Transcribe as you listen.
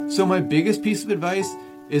So my biggest piece of advice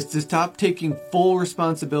is to stop taking full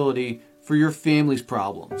responsibility for your family's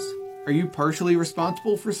problems. Are you partially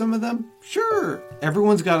responsible for some of them? Sure,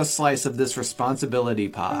 everyone's got a slice of this responsibility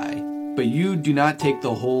pie, but you do not take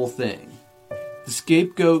the whole thing. The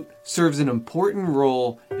scapegoat serves an important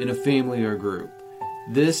role in a family or group.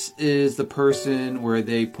 This is the person where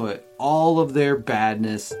they put all of their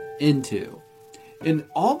badness into. In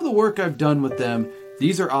all of the work I've done with them,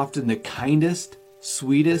 these are often the kindest,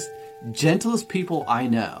 sweetest, gentlest people I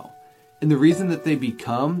know. And the reason that they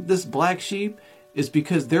become this black sheep is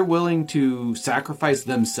because they're willing to sacrifice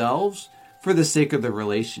themselves for the sake of the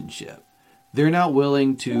relationship. They're not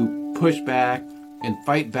willing to push back and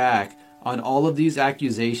fight back on all of these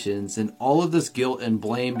accusations and all of this guilt and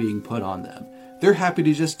blame being put on them. They're happy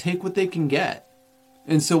to just take what they can get.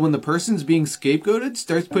 And so when the person's being scapegoated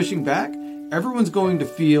starts pushing back, everyone's going to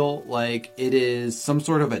feel like it is some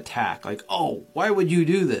sort of attack. Like, oh, why would you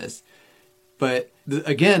do this? But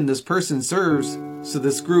again, this person serves so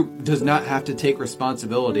this group does not have to take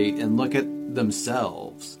responsibility and look at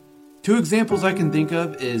themselves. Two examples I can think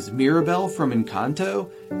of is Mirabel from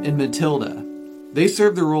Encanto and Matilda. They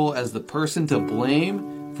serve the role as the person to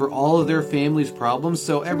blame for all of their family's problems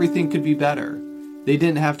so everything could be better. They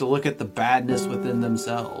didn't have to look at the badness within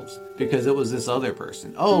themselves because it was this other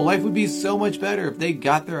person. Oh, life would be so much better if they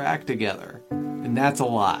got their act together. And that's a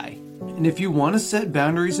lie. And if you want to set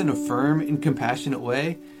boundaries in a firm and compassionate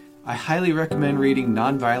way, I highly recommend reading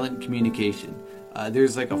Nonviolent Communication.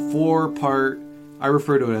 There's like a 4-part, I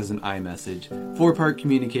refer to it as an iMessage, 4-part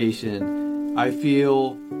communication. I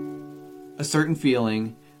feel a certain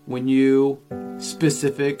feeling when you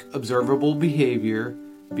specific observable behavior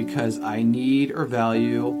because I need or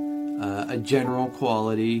value a general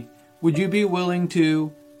quality. Would you be willing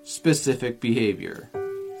to specific behavior?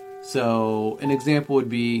 So an example would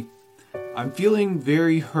be, I'm feeling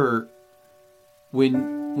very hurt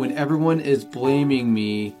when everyone is blaming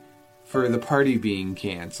me for the party being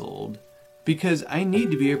canceled because I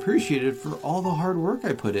need to be appreciated for all the hard work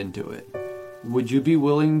I put into it. Would you be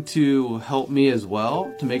willing to help me as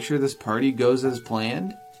well to make sure this party goes as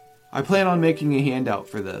planned? I plan on making a handout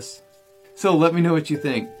for this. So let me know what you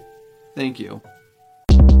think. Thank you.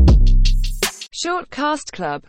 Shortcast Club.